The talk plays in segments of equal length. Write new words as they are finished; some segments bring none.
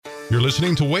You're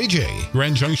listening to WayJ,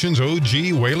 Grand Junction's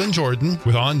OG Waylon Jordan,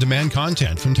 with on-demand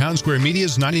content from Town Square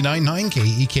Media's 99.9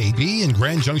 KEKB in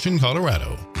Grand Junction,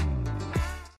 Colorado.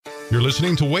 You're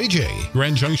listening to WayJ,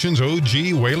 Grand Junction's OG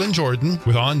Waylon Jordan,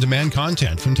 with on-demand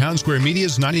content from Town Square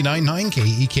Media's 99.9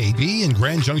 KEKB in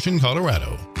Grand Junction,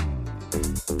 Colorado.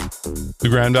 The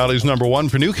Grand Valley's number one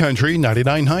for new country,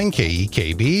 99.9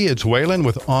 KEKB. It's Waylon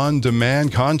with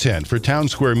on-demand content for Town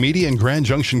Square Media in Grand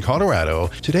Junction, Colorado.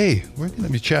 Today, we're going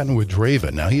to be chatting with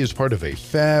Draven. Now, he is part of a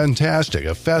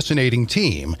fascinating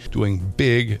team doing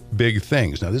big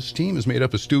things. Now, this team is made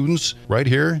up of students right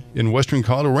here in Western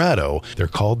Colorado. They're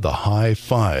called the High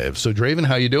Fives. So, Draven,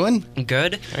 how you doing?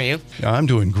 Good. How are you? I'm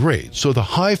doing great. So, the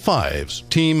High Fives,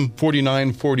 Team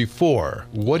 4944,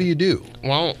 what do you do?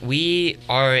 Well, we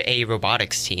are a robotics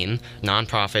team,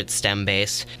 nonprofit,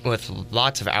 STEM-based, with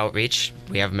lots of outreach.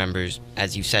 We have members,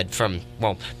 as you said, from,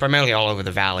 primarily all over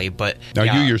the valley, but... Now,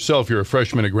 you yourself, you're a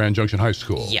freshman at Grand Junction High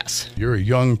School. Yes. You're a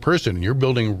young person, and you're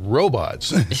building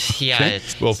robots. Yeah. Okay?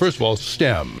 Well, first of all,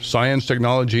 STEM, science,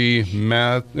 technology,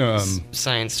 math...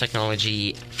 Science,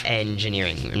 technology,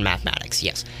 engineering, and mathematics,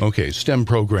 yes. Okay, STEM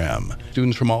program.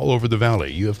 Students from all over the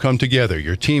valley, you have come together.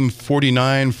 Your Team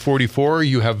 4944,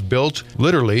 you have built,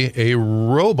 literally, a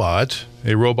robot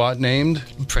named...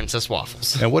 Princess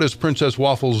Waffles. And what does Princess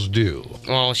Waffles do?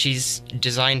 Well, she's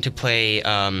designed to play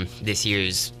this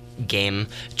year's game,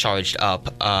 Charged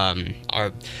Up.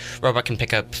 Our robot can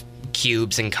pick up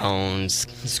cubes and cones,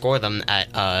 score them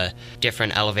at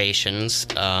different elevations,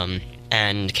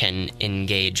 and can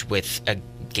engage with a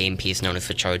game piece known as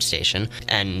the charge station,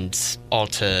 and all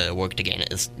to work to gain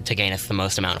us the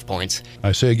most amount of points.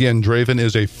 I say again, Draven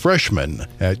is a freshman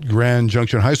at Grand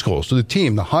Junction High School. So the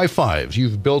team, the High Fives,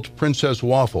 you've built Princess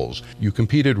Waffles. You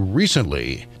competed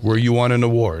recently where you won an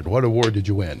award. What award did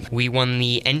you win? We won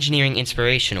the Engineering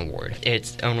Inspiration Award.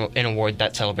 It's an award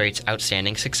that celebrates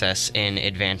outstanding success in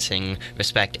advancing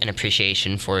respect and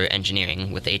appreciation for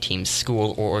engineering with a team's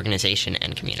school or organization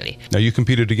and community. Now, you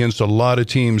competed against a lot of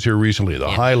teams here recently.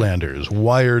 The Highlanders,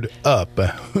 Wired Up,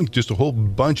 just a whole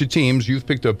bunch of teams. You've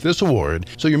picked up this award,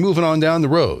 so you're moving on down the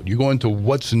road. You go into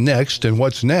what's next, and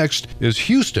what's next is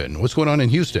Houston. What's going on in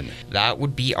Houston? That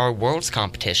would be our Worlds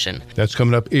competition. That's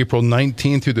coming up April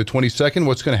 19th through the 22nd.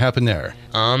 What's going to happen there?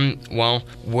 Well,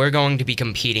 we're going to be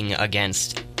competing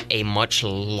against a much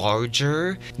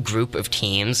larger group of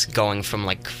teams, going from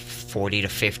like 40 to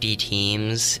 50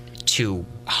 teams to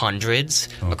hundreds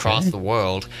across the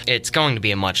world. It's going to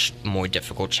be a much more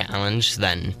difficult challenge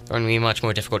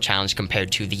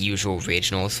compared to the usual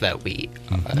regionals that we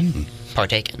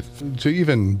partake in. To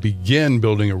even begin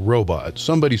building a robot,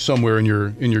 somebody somewhere in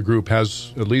your group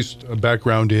has at least a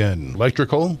background in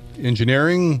electrical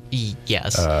engineering.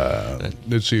 Yes.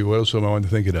 Let's see, what else am I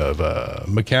thinking of?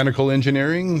 Mechanical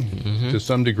engineering to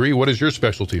some degree. What is your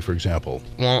specialty, for example?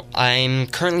 Well, I'm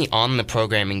currently on the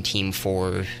programming team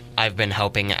I've been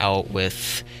helping out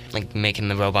with like making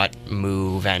the robot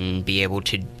move and be able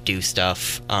to do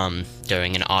stuff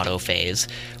during an auto phase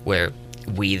where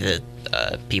we, the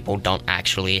people, don't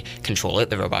actually control it.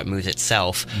 The robot moves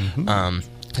itself.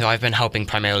 So I've been helping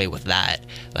primarily with that.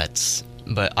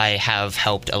 But I have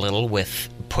helped a little with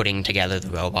putting together the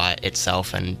robot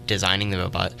itself and designing the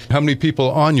robot. How many people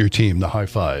on your team, the High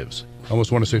Fives? I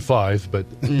almost want to say 5, but...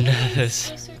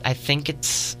 I think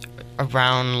it's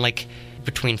around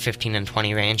between 15 and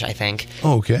 20 range, I think.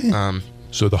 Okay.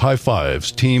 So the High Fives,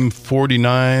 Team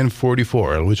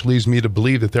 4944, which leads me to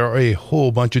believe that there are a whole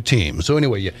bunch of teams. So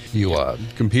anyway, you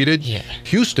competed. Yeah.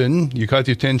 Houston, you caught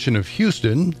the attention of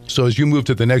Houston. So as you move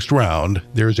to the next round,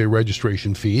 there's a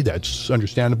registration fee. That's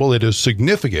understandable. It is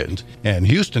significant. And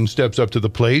Houston steps up to the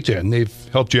plate, and they've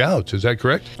helped you out. Is that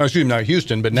correct? Excuse me, not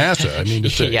Houston, but NASA, I mean to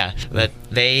say. Yeah, that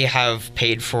they have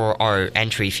paid for our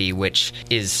entry fee, which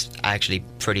is actually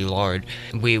pretty large.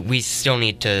 We still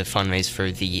need to fundraise for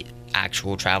the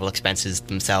actual travel expenses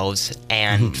themselves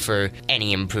and for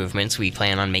any improvements we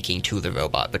plan on making to the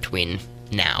robot between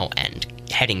now and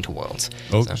heading to Worlds.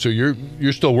 Oh, so you're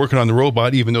still working on the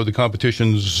robot even though the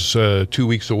competition's 2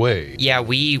 weeks away. Yeah,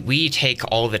 we take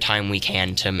all the time we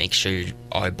can to make sure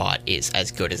our bot is as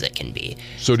good as it can be.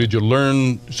 So you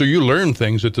learned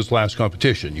things at this last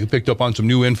competition. You picked up on some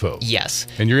new info. Yes.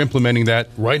 And you're implementing that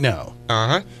right now.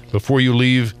 Before you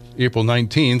leave April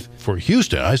 19th for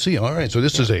Houston. I see. All right. So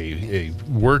this is a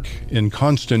work in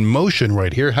constant motion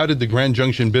right here. How did the Grand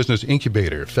Junction Business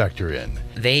Incubator factor in?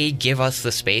 They give us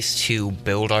the space to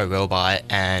build our robot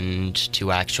and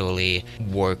to actually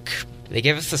work. They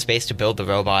give us the space to build the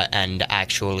robot and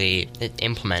actually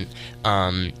implement.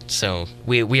 So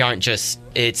we aren't just...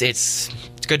 It's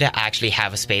it's good to actually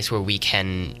have a space where we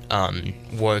can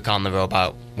work on the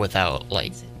robot without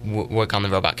work on the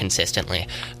robot consistently.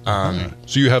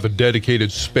 So you have a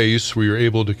dedicated space where you're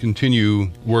able to continue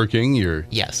working.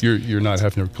 Yes. You're not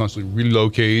having to constantly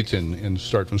relocate and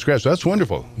start from scratch. That's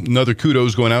wonderful. Another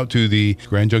kudos going out to the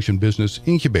Grand Junction Business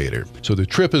Incubator. So the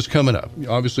trip is coming up.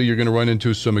 Obviously, you're going to run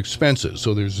into some expenses.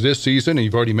 So there's this season, and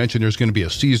you've already mentioned there's going to be a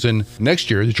season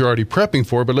next year that you're already prepping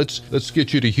for. But let's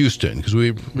get you to Houston, because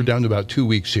we're down to about 2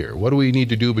 weeks here. What do we need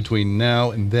to do between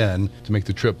now and then to make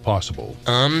the trip possible?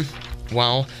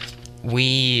 Well,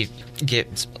 we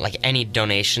get any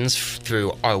donations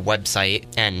through our website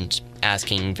and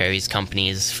asking various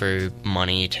companies for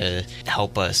money to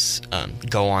help us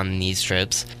go on these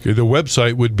trips. Okay, the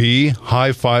website would be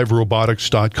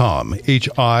hi5robotics.com.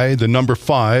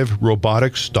 hi5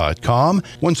 robotics.com.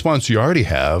 One sponsor you already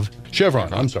have,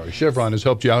 Chevron has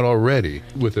helped you out already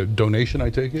with a donation, I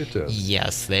take it?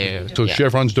 Yes, So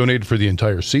Chevron's donated for the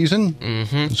entire season?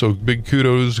 Mm-hmm. So big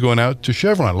kudos going out to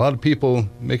Chevron. A lot of people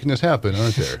making this happen,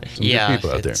 aren't there? Some good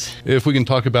people out there. If we can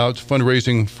talk about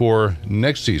fundraising for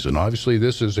next season, obviously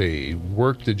this is a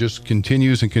work that just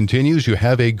continues and continues. You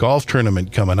have a golf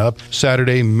tournament coming up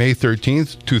Saturday, May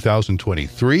 13th,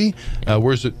 2023.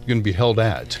 Where's it going to be held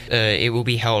at? It will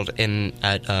be held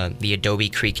at the Adobe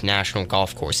Creek National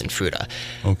Golf Course in Fruta.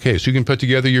 Okay, so you can put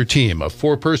together your team. A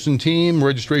 4-person team,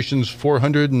 registration's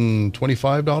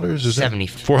 $425? Is that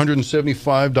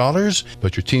 $475?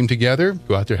 Put your team together,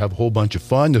 go out there, have a whole bunch of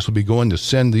fun. This will be going to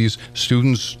send these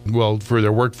students, for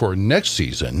their work for next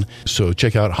season. So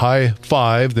check out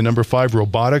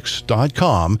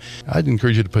hi5robotics.com. I'd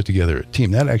encourage you to put together a team.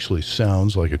 That actually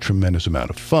sounds like a tremendous amount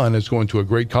of fun. It's going to a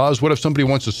great cause. What if somebody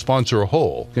wants to sponsor a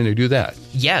hole? Can they do that?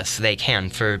 Yes, they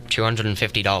can, for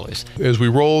 $250. As we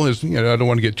roll, I don't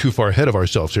want to get too far ahead of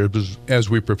ourselves here, but as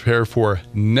we prepare for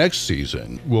next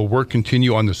season, will work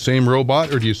continue on the same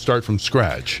robot, or do you start from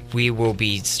scratch? We will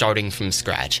be starting from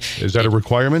scratch. Is that a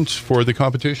requirement for the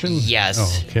competition? Yes.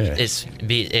 Oh, okay. It's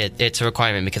a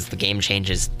requirement because the game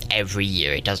changes every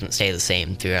year. It doesn't stay the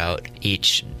same throughout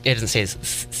each. It doesn't stay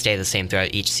the same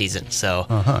throughout each season. So.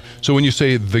 So when you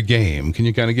say the game, can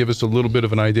you kind of give us a little bit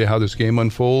of an idea how this game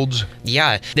unfolds?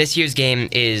 Yeah, this year's game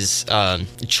is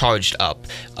charged up.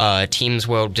 Teams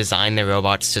will design their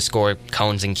robots to score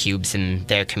cones and cubes in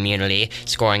their community,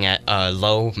 scoring at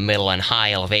low, middle, and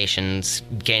high elevations,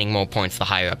 gaining more points the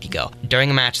higher up you go. During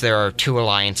a match, there are 2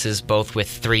 alliances, both with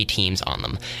 3 teams on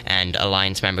them, and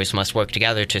alliance members must work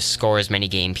together to score as many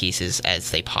game pieces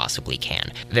as they possibly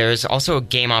can. There's also a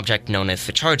game object known as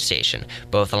the charge station.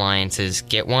 Both alliances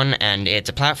get one, and it's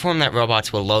a platform that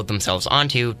robots will load themselves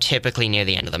onto, typically near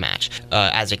the end of the match,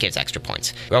 as it gives extra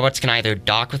points. Robots can either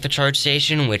dock with the charge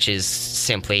station, which is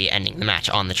simply ending the match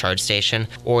on the charge station,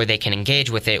 or they can engage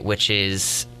with it, which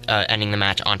is ending the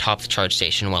match on top of the charge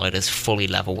station while it is fully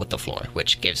level with the floor,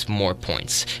 which gives more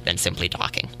points than simply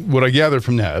docking. What I gather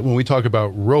from that, when we talk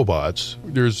about robots,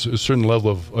 there's a certain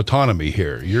level of autonomy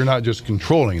here. You're not just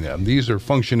controlling them. These are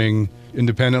functioning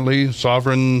independently,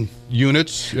 sovereign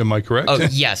units, am I correct? Oh,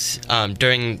 yes.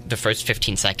 During the first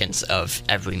 15 seconds of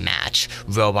every match,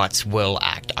 robots will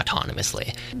act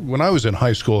autonomously. When I was in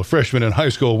high school, a freshman in high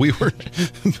school, we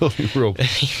weren't building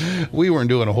robots. We weren't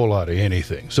doing a whole lot of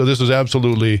anything. So this is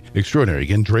absolutely extraordinary.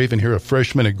 Again, Draven here, a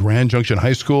freshman at Grand Junction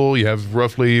High School. You have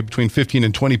roughly between 15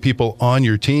 and 20 people on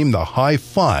your team. The high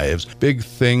fives, big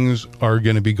things are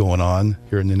going to be going on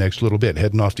here in the next little bit.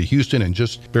 Heading off to Houston in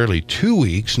just barely 2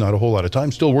 weeks, not a whole lot of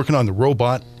time. Still working on the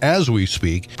robot as we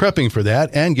speak, prepping for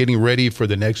that and getting ready for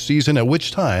the next season, at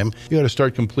which time you got to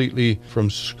start completely from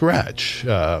scratch.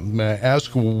 May I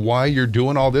ask why you're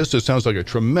doing all this? It sounds like a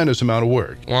tremendous amount of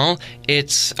work. Well,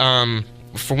 it's, for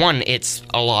one, it's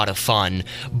a lot of fun,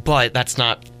 but that's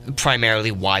not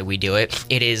primarily why we do it.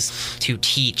 It is to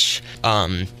teach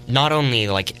not only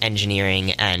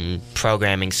engineering and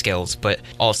programming skills, but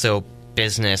also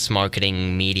business,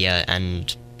 marketing, media,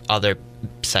 and other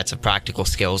sets of practical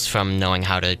skills, from knowing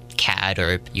how to CAD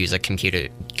or use a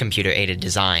computer-aided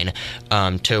design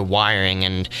to wiring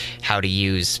and how to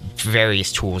use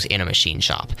various tools in a machine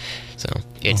shop. So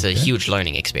it's a huge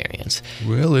learning experience.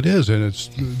 Well, it is, and it's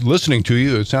listening to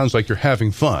you, it sounds like you're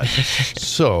having fun.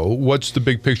 So what's the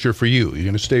big picture for you? You're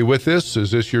going to stay with this? Is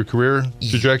this your career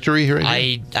trajectory here?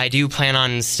 I do plan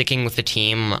on sticking with the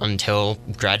team until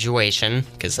graduation,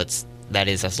 because that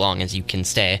is as long as you can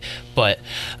stay, but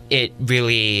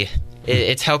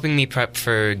it's helping me prep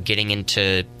for getting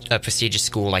into a prestigious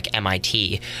school like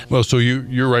MIT. Well, so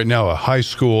you're right now a high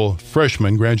school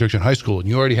freshman, Grand Junction High School, and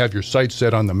you already have your sights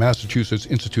set on the Massachusetts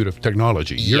Institute of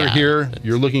Technology. You're here,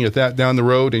 you're looking at that down the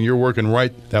road, and you're working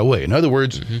right that way. In other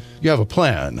words, you have a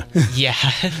plan. Yeah.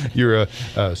 You're a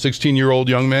 16-year-old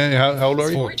young man. How old are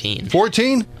you? 14.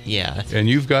 14? Yeah. And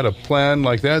you've got a plan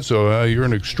like that, so you're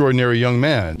an extraordinary young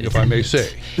man, if I may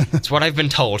say. It's what I've been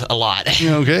told a lot.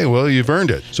 Okay, well, you've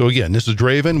earned it. So again, this is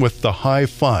Draven with the high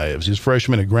fives. He's a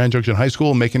freshman at Grand Junction High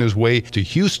School, making his way to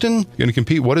Houston. Going to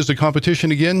compete. What is the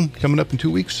competition again? Coming up in 2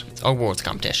 weeks? Awards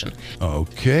competition.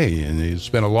 Okay, and it's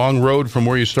been a long road from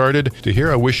where you started to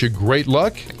here. I wish you great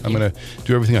luck. I'm going to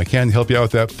do everything I can to help you out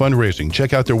with that fundraising.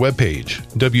 Check out their webpage,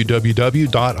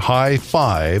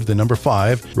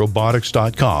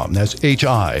 www.high5robotics.com. That's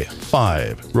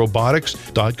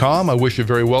HI5robotics.com. I wish you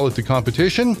very well at the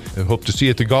competition. I hope to see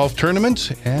you at the golf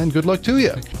tournament, and good luck to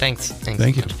you. Thanks.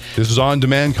 Thank you. This is On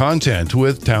Demand Content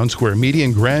with Town Square Media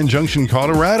in Grand Junction,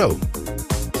 Colorado.